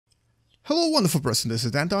Hello wonderful person, this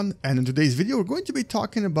is Anton, and in today's video we're going to be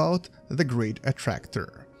talking about the Great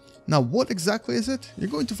Attractor. Now what exactly is it? You're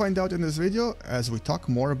going to find out in this video as we talk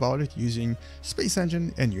more about it using Space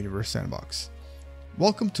Engine and Universe Sandbox.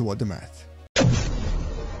 Welcome to What the Math.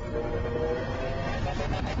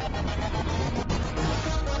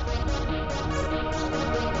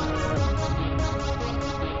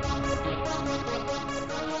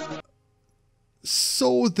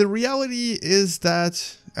 So the reality is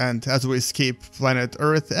that, and as we escape planet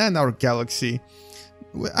Earth and our galaxy,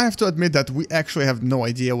 I have to admit that we actually have no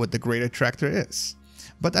idea what the Great Attractor is.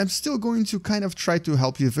 But I'm still going to kind of try to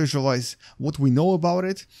help you visualize what we know about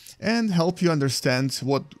it and help you understand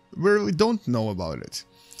what we really don't know about it.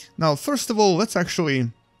 Now, first of all, let's actually,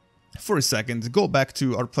 for a second, go back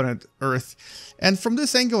to our planet Earth. And from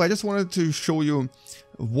this angle, I just wanted to show you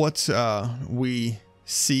what we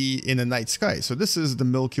see in the night sky. So this is the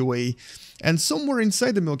Milky Way, and somewhere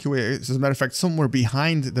inside the Milky Way, as a matter of fact, somewhere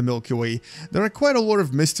behind the Milky Way, there are quite a lot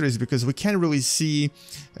of mysteries because we can't really see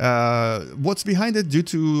what's behind it due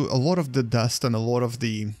to a lot of the dust and a lot of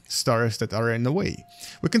the stars that are in the way.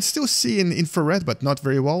 We can still see in infrared, but not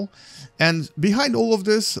very well. And behind all of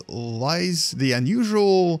this lies the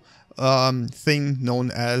unusual thing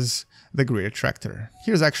known as the Great Attractor.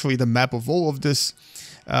 Here's actually the map of all of this.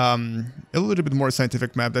 A little bit more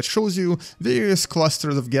scientific map that shows you various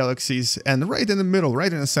clusters of galaxies, and right in the middle,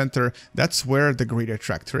 right in the center, that's where the Great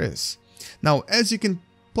Attractor is. Now, as you can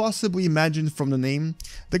possibly imagine from the name,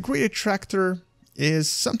 the Great Attractor is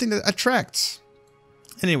something that attracts.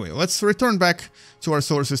 Anyway, let's return back to our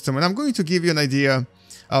solar system, and I'm going to give you an idea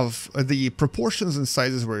of the proportions and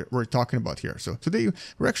sizes we're talking about here. So today,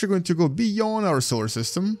 we're actually going to go beyond our solar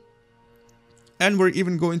system, and we're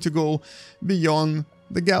even going to go beyond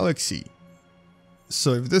the galaxy.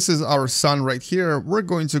 So if this is our sun right here, we're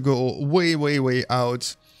going to go way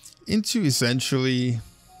out into essentially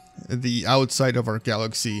the outside of our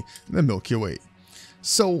galaxy, the Milky Way.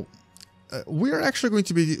 So we're actually going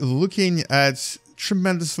to be looking at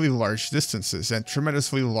tremendously large distances and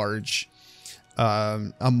tremendously large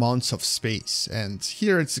amounts of space. And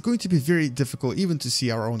here it's going to be very difficult even to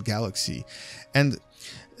see our own galaxy. And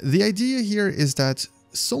the idea here is that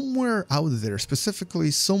somewhere out there,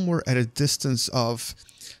 specifically somewhere at a distance of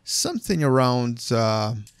something around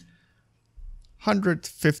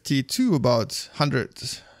 150 to about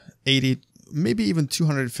 180, maybe even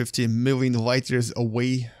 250 million light years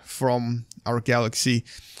away from our galaxy,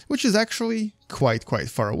 which is actually quite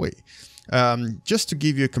far away. Just to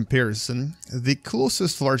give you a comparison, the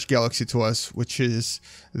closest large galaxy to us, which is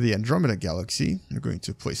the Andromeda Galaxy, I'm going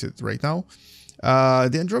to place it right now.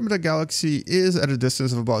 The Andromeda Galaxy is at a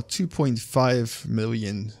distance of about 2.5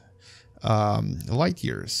 million light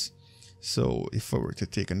years. So if I were to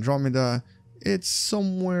take Andromeda, it's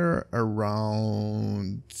somewhere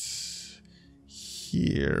around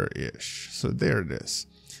here-ish. So there it is.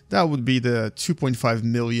 That would be the 2.5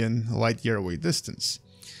 million light year away distance.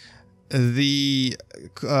 The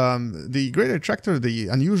Great Attractor, the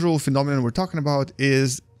unusual phenomenon we're talking about,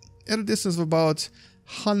 is at a distance of about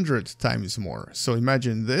 100 times more. So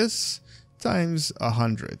imagine this times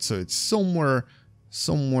 100. So it's somewhere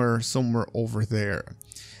over there.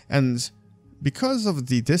 And because of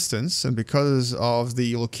the distance and because of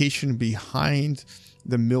the location behind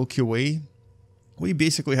the Milky Way, we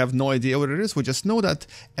basically have no idea what it is. We just know that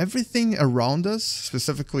everything around us,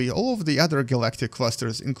 specifically all of the other galactic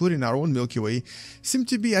clusters, including our own Milky Way, seem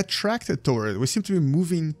to be attracted toward it. We seem to be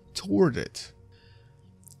moving toward it.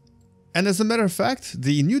 And as a matter of fact,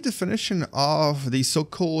 the new definition of the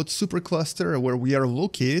so-called supercluster where we are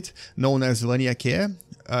located, known as Laniakea,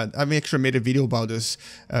 I've actually made a video about this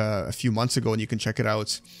a few months ago, and you can check it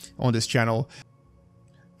out on this channel.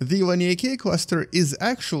 The Laniakea cluster is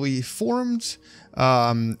actually formed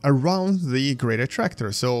around the Great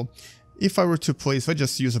Attractor. So if I were to place, if I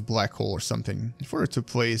just use a black hole or something, if I were to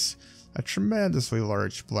place a tremendously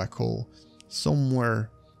large black hole somewhere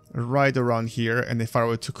right around here, and if I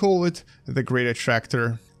were to call it the Great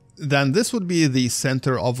Attractor, then this would be the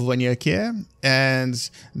center of Laniakea, and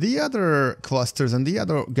the other clusters and the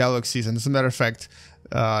other galaxies, and as a matter of fact,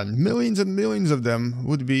 millions and millions of them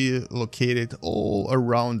would be located all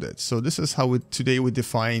around it. So this is how today we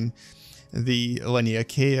define the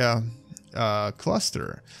Laniakea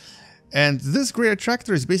cluster. And this Great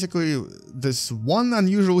Attractor is basically this one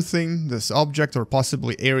unusual thing, this object or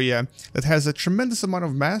possibly area that has a tremendous amount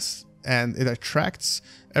of mass, and it attracts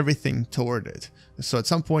everything toward it. So at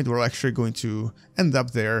some point we're actually going to end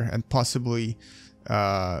up there, and possibly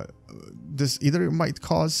this either might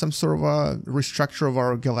cause some sort of a restructure of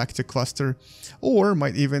our galactic cluster, or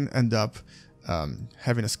might even end up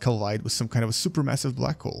having us collide with some kind of a supermassive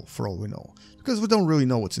black hole, for all we know, because we don't really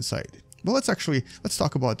know what's inside. But let's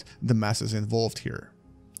talk about the masses involved here.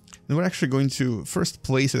 And we're actually going to first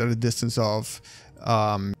place it at a distance of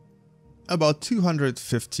about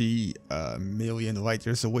 250 million light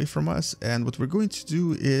years away from us. And what we're going to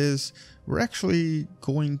do is we're actually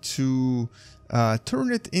going to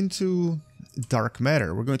turn it into dark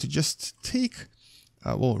matter. We're going to just take,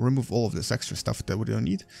 we'll remove all of this extra stuff that we don't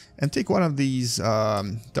need, and take one of these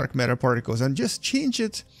dark matter particles and just change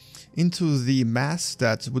it into the mass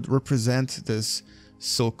that would represent this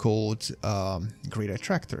so-called Great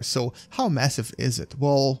Attractor. So how massive is it?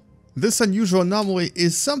 Well, this unusual anomaly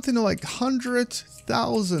is something like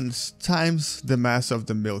 100,000 times the mass of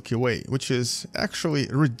the Milky Way, which is actually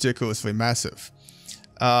ridiculously massive.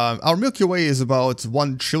 Our Milky Way is about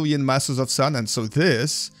 1 trillion masses of sun, and so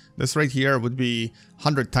this right here would be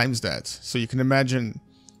 100 times that. So you can imagine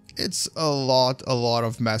it's a lot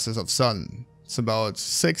of masses of sun. It's about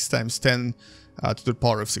 6 times 10 to the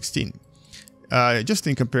power of 16. Just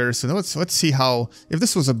in comparison, let's see how, if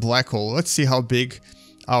this was a black hole, let's see how big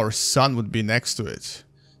our sun would be next to it.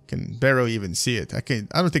 Can barely even see it. I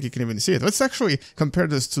don't think you can even see it. Let's actually compare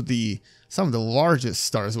this to some of the largest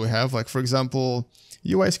stars we have, like for example,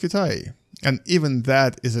 Scuti. And even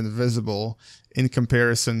that is invisible in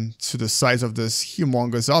comparison to the size of this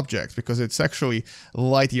humongous object, because it's actually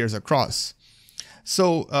light years across.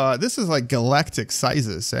 So this is like galactic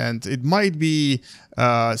sizes, and it might be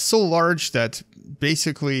so large that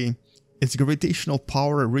basically its gravitational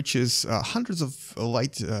power reaches hundreds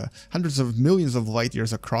of millions of light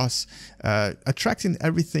years across, attracting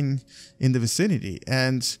everything in the vicinity.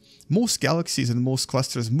 And most galaxies and most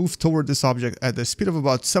clusters move toward this object at the speed of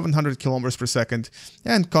about 700 kilometers per second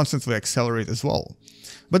and constantly accelerate as well.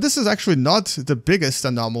 But this is actually not the biggest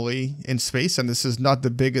anomaly in space, and this is not the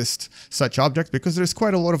biggest such object, because there's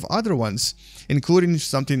quite a lot of other ones, including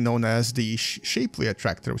something known as the Shapley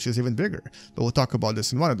Attractor, which is even bigger. But we'll talk about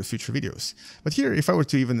this in one of the future videos. But here, if I were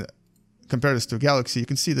to even compare this to a galaxy, you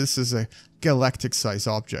can see this is a galactic-size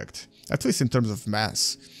object, at least in terms of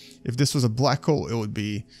mass. If this was a black hole, it would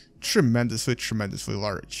be tremendously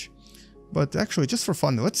large. But actually, just for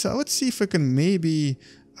fun, let's see if we can maybe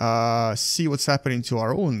see what's happening to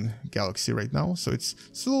our own galaxy right now. So it's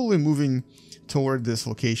slowly moving toward this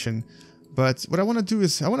location. But what I want to do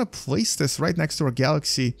is I want to place this right next to our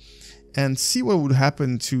galaxy and see what would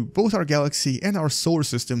happen to both our galaxy and our solar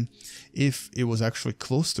system if it was actually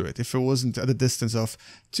close to it. If it wasn't at a distance of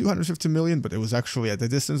 250 million, but it was actually at the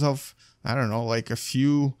distance of, I don't know, like a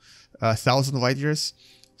few thousand light years.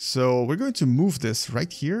 So we're going to move this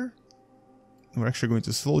right here. We're actually going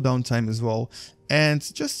to slow down time as well and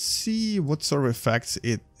just see what sort of effects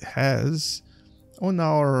it has on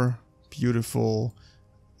our beautiful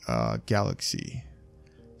galaxy.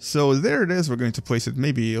 So there it is. We're going to place it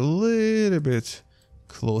maybe a little bit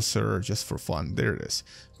closer just for fun. There it is.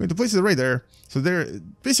 We're going to place it right there. So there,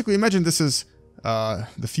 basically imagine this is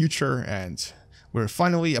the future, and we're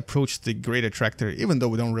finally approached the Great Attractor, even though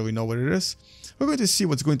we don't really know what it is. We're going to see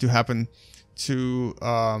what's going to happen to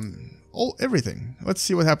everything. Let's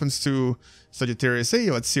see what happens to Sagittarius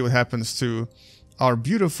A. Let's see what happens to our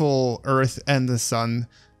beautiful Earth and the Sun,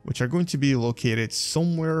 which are going to be located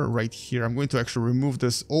somewhere right here. I'm going to actually remove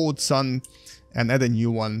this old Sun and add a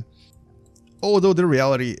new one. Although the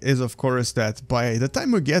reality is, of course, that by the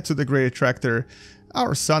time we get to the Great Attractor,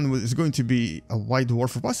 our Sun is going to be a white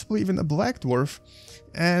dwarf, or possibly even a black dwarf,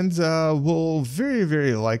 and will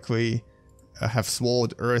very likely have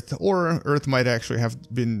swallowed Earth, or Earth might actually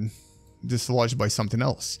have been dislodged by something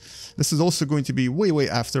else. This is also going to be way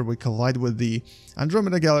after we collide with the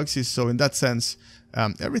Andromeda Galaxy, so in that sense,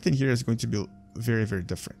 everything here is going to be very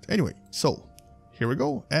different. Anyway, so here we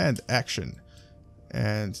go, and action.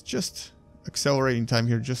 And just accelerating time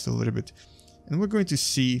here just a little bit, and we're going to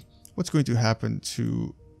see what's going to happen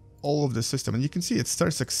to all of the system. And you can see it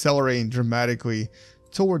starts accelerating dramatically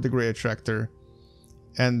toward the Great Attractor.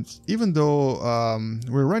 And even though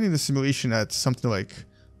we're running the simulation at something like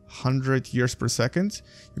 100 years per second,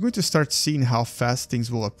 you're going to start seeing how fast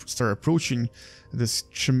things will start approaching this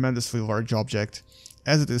tremendously large object,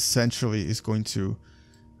 as it essentially is going to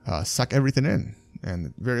suck everything in.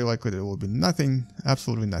 And very likely there will be nothing,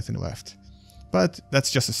 absolutely nothing left. But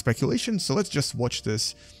that's just a speculation, so let's just watch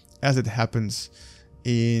this as it happens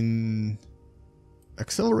in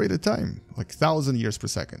accelerated time, like 1,000 years per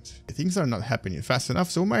second. Things are not happening fast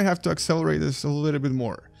enough, so we might have to accelerate this a little bit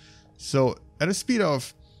more. So at a speed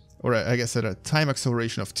of, or I guess at a time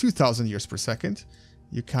acceleration of 2,000 years per second,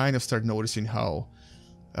 you kind of start noticing how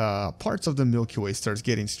parts of the Milky Way starts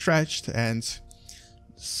getting stretched, and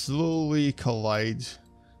slowly collide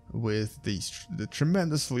with the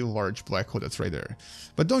tremendously large black hole that's right there.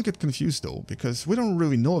 But don't get confused though, because we don't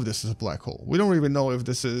really know if this is a black hole. We don't even know if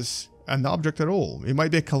this is an object at all. It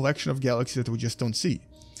might be a collection of galaxies that we just don't see.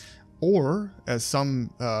 Or, as some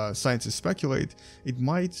scientists speculate, it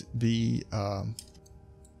might be a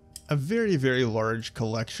very, very large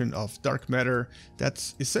collection of dark matter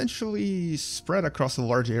that's essentially spread across a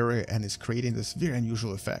large area and is creating this very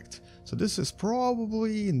unusual effect. So this is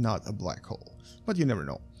probably not a black hole, but you never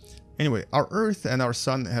know. Anyway, our Earth and our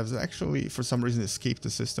Sun have actually, for some reason, escaped the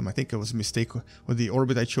system. I think it was a mistake with the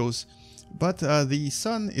orbit I chose. But the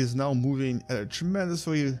Sun is now moving at a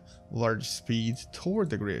tremendously large speed toward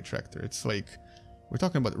the Great Attractor. It's like, we're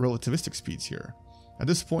talking about relativistic speeds here. At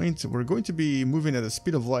this point, we're going to be moving at the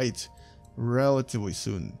speed of light relatively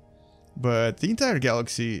soon. But the entire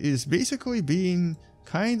galaxy is basically being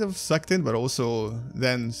kind of sucked in, but also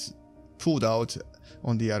then pulled out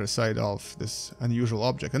on the other side of this unusual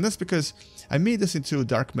object. And that's because I made this into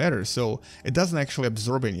dark matter, so it doesn't actually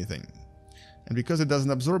absorb anything. And because it doesn't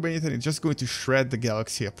absorb anything, it's just going to shred the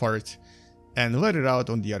galaxy apart and let it out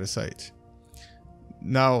on the other side.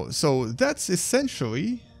 Now, so that's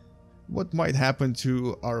essentially what might happen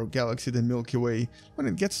to our galaxy, the Milky Way, when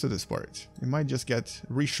it gets to this part. It might just get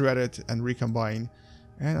reshredded and recombined.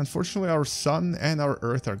 And unfortunately, our Sun and our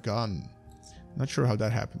Earth are gone. Not sure how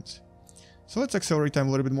that happens. So let's accelerate time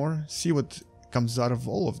a little bit more, see what comes out of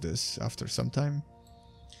all of this after some time.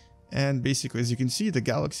 And basically, as you can see, the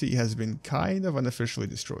galaxy has been kind of unofficially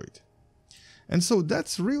destroyed. And so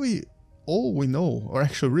that's really all we know, or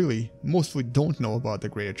actually really mostly don't know about the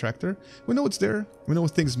Great Attractor. We know it's there, we know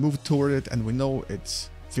things move toward it, and we know it's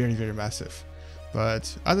very, very massive.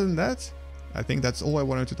 But other than that, I think that's all I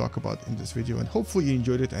wanted to talk about in this video, and hopefully you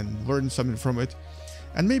enjoyed it and learned something from it.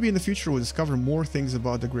 And maybe in the future we'll discover more things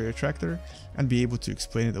about the Great Attractor and be able to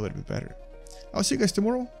explain it a little bit better. I'll see you guys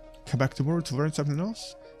tomorrow. Come back tomorrow to learn something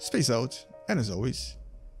else. Space out, and as always,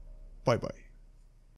 bye bye.